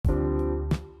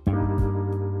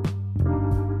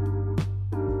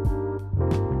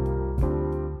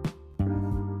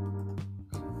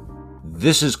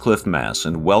This is Cliff Mass,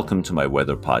 and welcome to my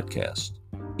weather podcast.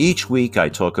 Each week I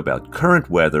talk about current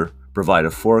weather, provide a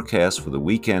forecast for the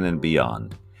weekend and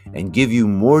beyond, and give you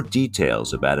more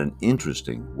details about an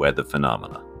interesting weather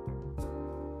phenomena.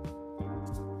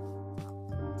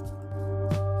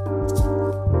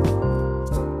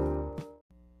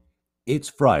 It's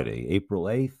Friday, April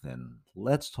 8th, and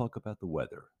let's talk about the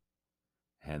weather.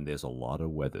 And there's a lot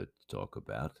of weather to talk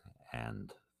about,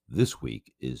 and this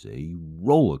week is a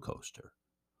roller coaster.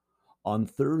 On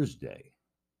Thursday,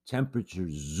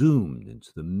 temperatures zoomed into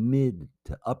the mid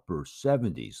to upper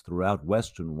 70s throughout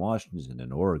western Washington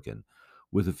and Oregon,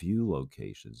 with a few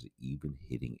locations even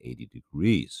hitting 80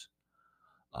 degrees.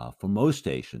 For most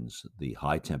stations, the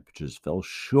high temperatures fell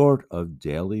short of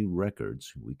daily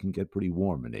records. We can get pretty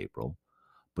warm in April,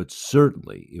 but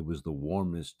certainly it was the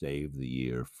warmest day of the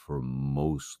year for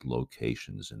most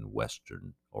locations in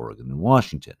western Oregon and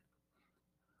Washington.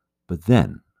 But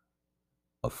then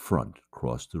a front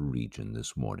crossed the region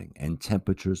this morning, and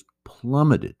temperatures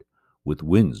plummeted, with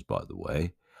winds, by the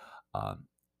way. Uh,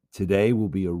 Today will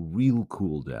be a real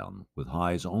cool down, with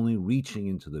highs only reaching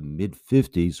into the mid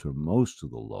 50s for most of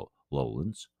the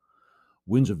lowlands.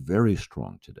 Winds are very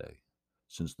strong today,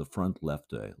 since the front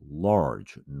left a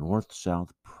large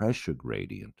north-south pressure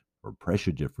gradient or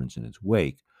pressure difference in its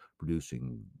wake,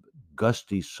 producing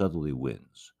gusty southerly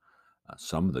winds.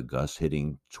 Some of the gusts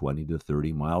hitting 20 to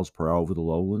 30 miles per hour over the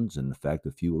lowlands, and in fact,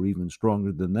 a few are even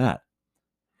stronger than that.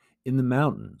 In the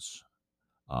mountains,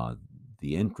 uh,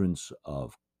 the entrance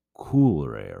of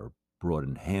cooler air brought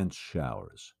enhanced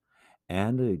showers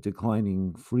and a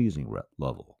declining freezing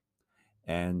level.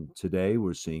 And today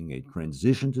we're seeing a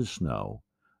transition to snow,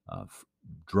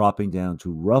 dropping down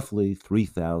to roughly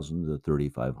 3,000 to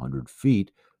 3,500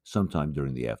 feet sometime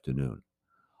during the afternoon.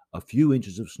 A few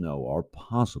inches of snow are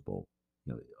possible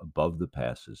above the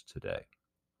passes today.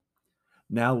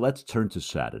 Now let's turn to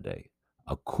Saturday.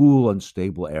 A cool,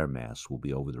 unstable air mass will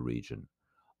be over the region,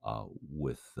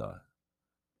 with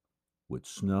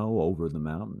snow over the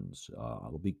mountains.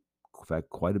 There'll be, in fact,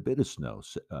 quite a bit of snow,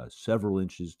 several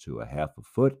inches to a half a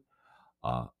foot.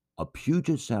 A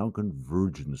Puget Sound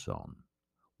convergence zone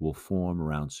will form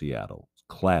around Seattle. It's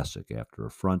classic after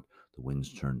a front. The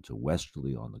winds turn to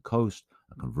westerly on the coast.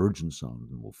 A convergence zone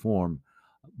will form,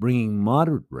 bringing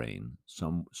moderate rain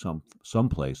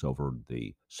someplace over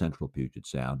the central Puget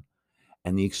Sound,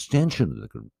 and the extension of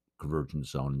the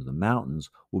convergence zone into the mountains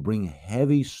will bring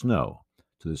heavy snow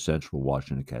to the central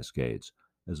Washington Cascades,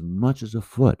 as much as a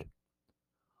foot.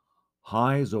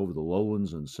 Highs over the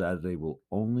lowlands on Saturday will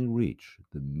only reach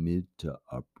the mid to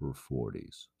upper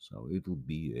 40s, so it'll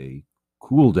be a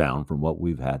cool down from what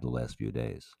we've had the last few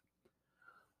days.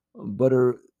 But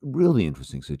a really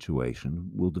interesting situation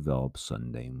will develop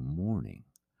Sunday morning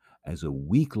as a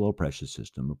weak low pressure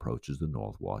system approaches the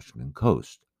North Washington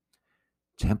coast.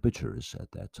 Temperatures at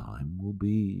that time will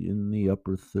be in the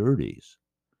upper 30s.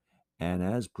 And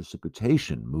as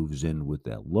precipitation moves in with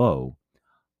that low,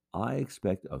 I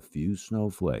expect a few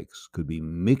snowflakes could be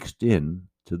mixed in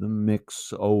to the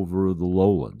mix over the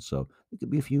lowlands. So there could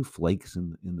be a few flakes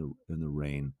in the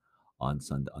rain on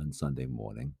Sunday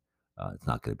morning. It's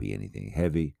not going to be anything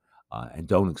heavy, and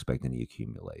don't expect any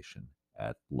accumulation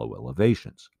at low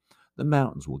elevations. The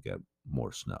mountains will get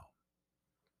more snow.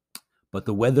 But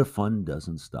the weather fun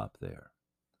doesn't stop there.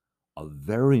 A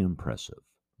very impressive,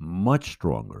 much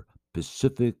stronger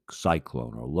Pacific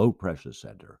cyclone or low pressure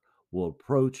center will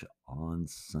approach on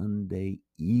Sunday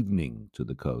evening to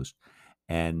the coast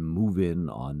and move in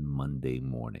on Monday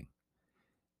morning.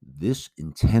 This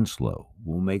intense low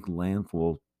will make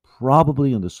landfall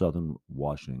probably on the southern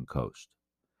Washington coast.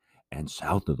 And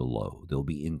south of the low, there'll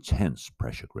be intense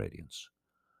pressure gradients.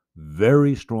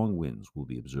 Very strong winds will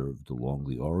be observed along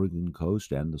the Oregon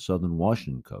coast and the southern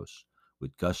Washington coast,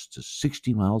 with gusts to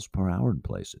 60 miles per hour in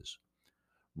places.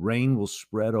 Rain will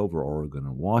spread over Oregon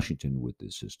and Washington with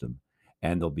this system,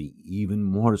 and there'll be even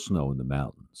more snow in the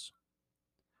mountains.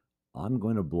 I'm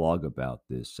going to blog about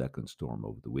this second storm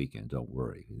over the weekend, don't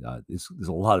worry. There's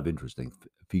a lot of interesting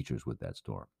features with that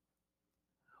storm.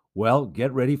 Well,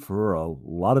 get ready for a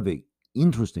lot of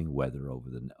interesting weather over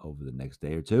the next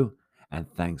day or two, and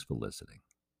thanks for listening.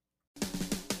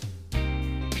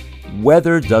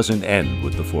 Weather doesn't end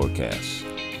with the forecast.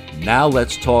 Now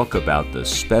let's talk about the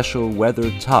special weather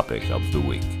topic of the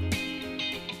week.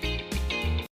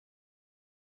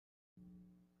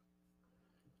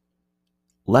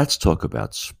 Let's talk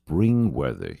about spring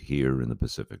weather here in the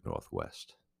Pacific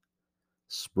Northwest.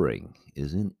 Spring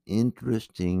is an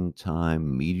interesting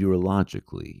time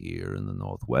meteorologically here in the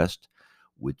Northwest,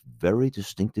 with very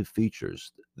distinctive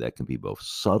features that can be both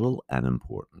subtle and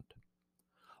important.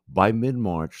 By mid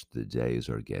March, the days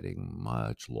are getting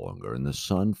much longer and the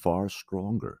sun far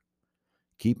stronger.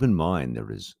 Keep in mind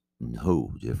there is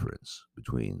no difference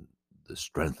between the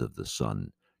strength of the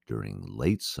sun during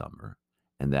late summer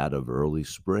and that of early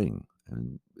spring.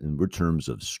 And in terms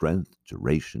of strength,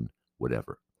 duration,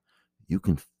 whatever, you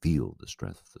can feel the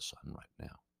strength of the sun right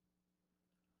now.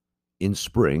 In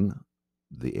spring,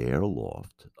 the air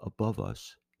aloft above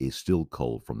us is still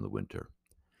cold from the winter.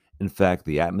 In fact,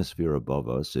 the atmosphere above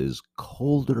us is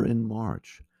colder in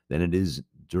March than it is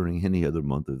during any other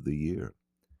month of the year.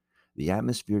 The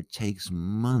atmosphere takes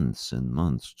months and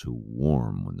months to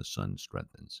warm when the sun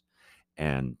strengthens,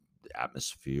 and the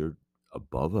atmosphere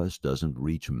above us doesn't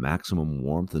reach maximum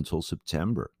warmth until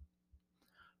September.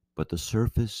 But the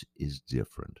surface is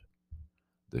different.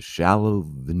 The shallow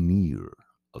veneer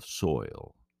of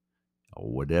soil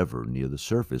or whatever near the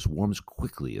surface warms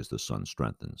quickly as the sun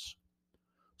strengthens.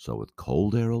 So, with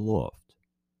cold air aloft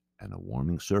and a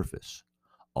warming surface,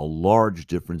 a large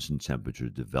difference in temperature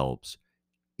develops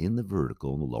in the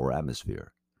vertical and the lower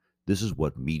atmosphere. This is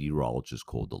what meteorologists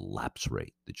call the lapse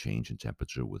rate, the change in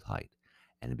temperature with height,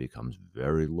 and it becomes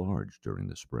very large during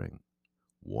the spring,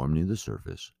 warm near the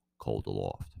surface, cold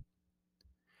aloft.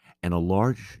 And a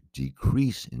large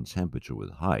decrease in temperature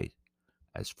with height,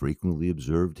 as frequently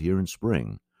observed here in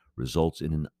spring, results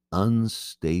in an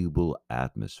unstable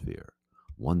atmosphere,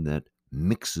 one that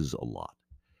mixes a lot,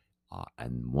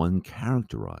 and one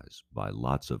characterized by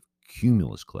lots of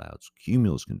cumulus clouds,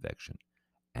 cumulus convection,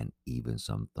 and even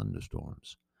some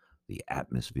thunderstorms. The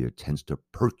atmosphere tends to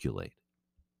percolate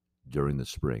during the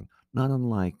spring, not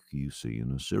unlike you see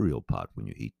in a cereal pot when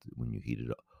you heat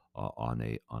it on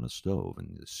a stove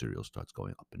and the cereal starts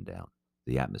going up and down.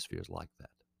 The atmosphere is like that.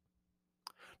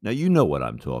 Now you know what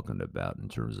I'm talking about in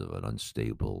terms of an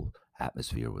unstable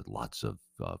atmosphere with lots of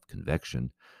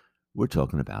convection. We're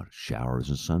talking about showers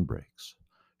and sunbreaks,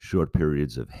 short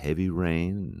periods of heavy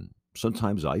rain,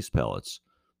 sometimes ice pellets,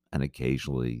 and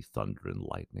occasionally thunder and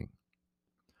lightning.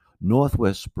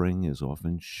 Northwest spring is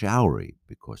often showery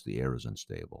because the air is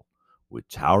unstable, with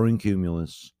towering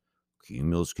cumulus,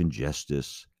 cumulus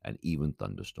congestus, and even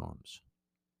thunderstorms.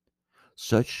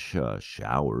 Such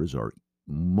showers are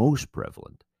most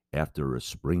prevalent after a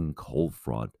spring cold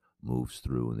front moves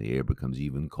through and the air becomes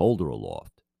even colder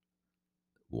aloft,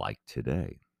 like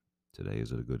today. Today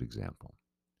is a good example.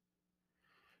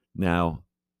 Now,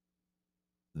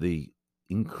 the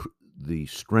the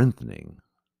strengthening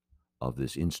of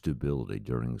this instability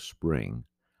during spring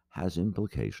has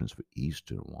implications for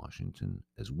eastern Washington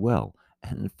as well,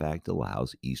 and in fact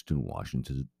allows eastern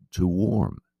Washington to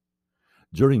warm.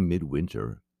 During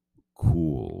midwinter,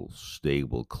 cool,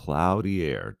 stable, cloudy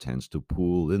air tends to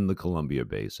pool in the Columbia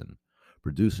Basin,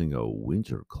 producing a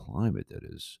winter climate that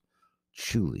is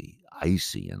chilly,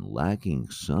 icy, and lacking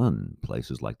sun in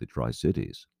places like the Tri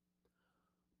Cities.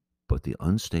 But the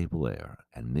unstable air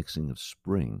and mixing of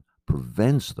spring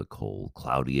prevents the cold,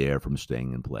 cloudy air from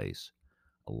staying in place,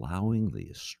 allowing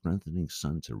the strengthening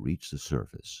sun to reach the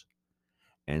surface.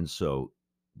 And so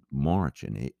March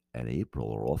and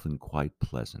April are often quite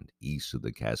pleasant east of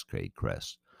the Cascade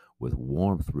Crest, with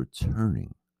warmth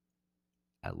returning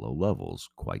at low levels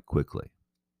quite quickly.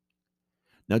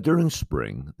 Now, during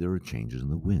spring, there are changes in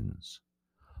the winds.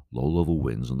 Low level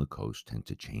winds on the coast tend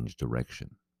to change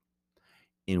direction.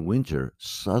 In winter,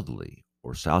 southerly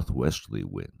or southwesterly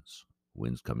winds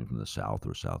coming from the south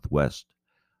or southwest,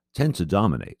 tend to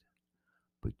dominate.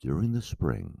 But during the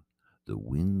spring, the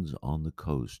winds on the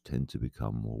coast tend to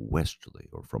become more westerly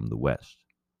or from the west.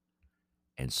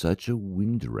 And such a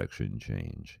wind direction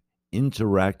change,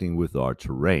 interacting with our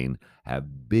terrain,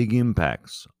 have big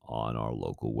impacts on our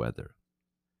local weather.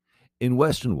 In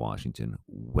western Washington,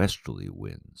 westerly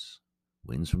winds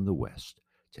from the west,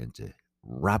 tend to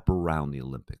wrap around the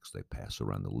Olympics. They pass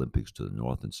around the Olympics to the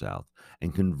north and south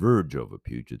and converge over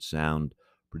Puget Sound,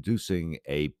 producing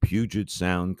a Puget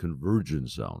Sound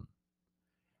convergence zone.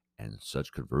 And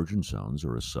such convergence zones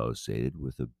are associated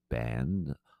with a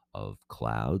band of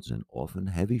clouds and often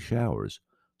heavy showers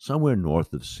somewhere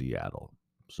north of Seattle,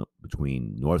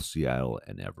 between North Seattle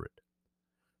and Everett.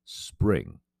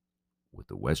 Spring, with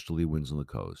the westerly winds on the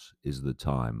coast, is the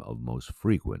time of most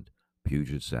frequent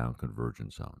Puget Sound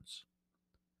convergence zones.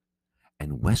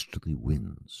 And westerly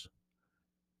winds,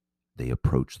 they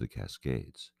approach the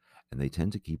Cascades, and they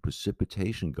tend to keep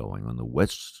precipitation going on the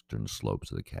western slopes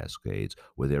of the Cascades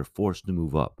where they're forced to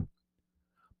move up.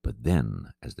 But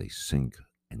then, as they sink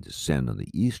and descend on the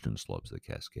eastern slopes of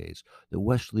the Cascades, the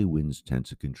westerly winds tend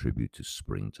to contribute to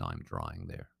springtime drying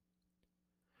there.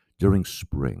 During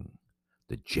spring,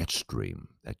 the jet stream,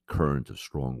 that current of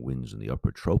strong winds in the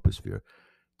upper troposphere,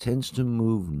 tends to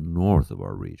move north of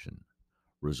our region,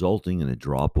 resulting in a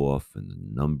drop-off in the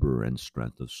number and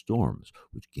strength of storms,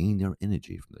 which gain their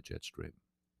energy from the jet stream.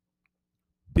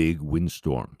 Big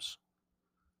windstorms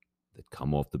that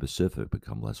come off the Pacific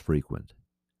become less frequent.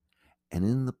 And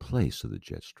in the place of the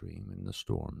jet stream in the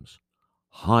storms,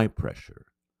 high pressure,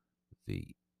 the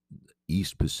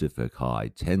East Pacific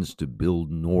high, tends to build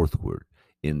northward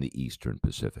in the eastern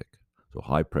Pacific. So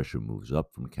high pressure moves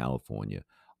up from California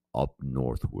up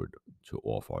northward to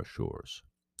off our shores.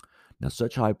 Now,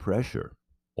 such high pressure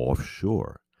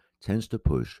offshore tends to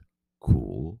push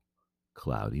cool,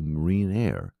 cloudy marine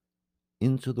air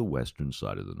into the western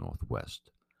side of the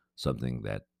Northwest, something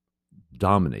that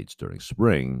dominates during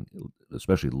spring,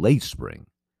 especially late spring.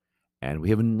 And we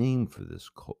have a name for this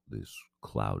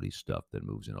cloudy stuff that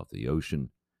moves in off the ocean.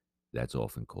 That's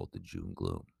often called the June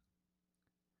gloom.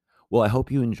 Well, I hope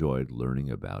you enjoyed learning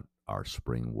about our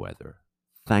spring weather.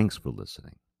 Thanks for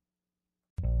listening.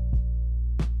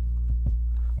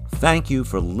 Thank you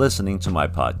for listening to my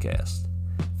podcast.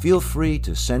 Feel free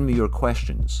to send me your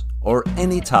questions or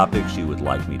any topics you would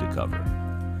like me to cover.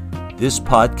 This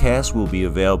podcast will be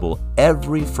available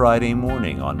every Friday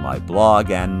morning on my blog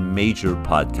and major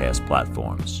podcast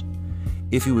platforms.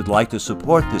 If you would like to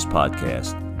support this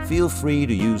podcast, feel free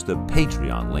to use the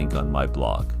Patreon link on my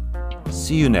blog.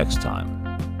 See you next time.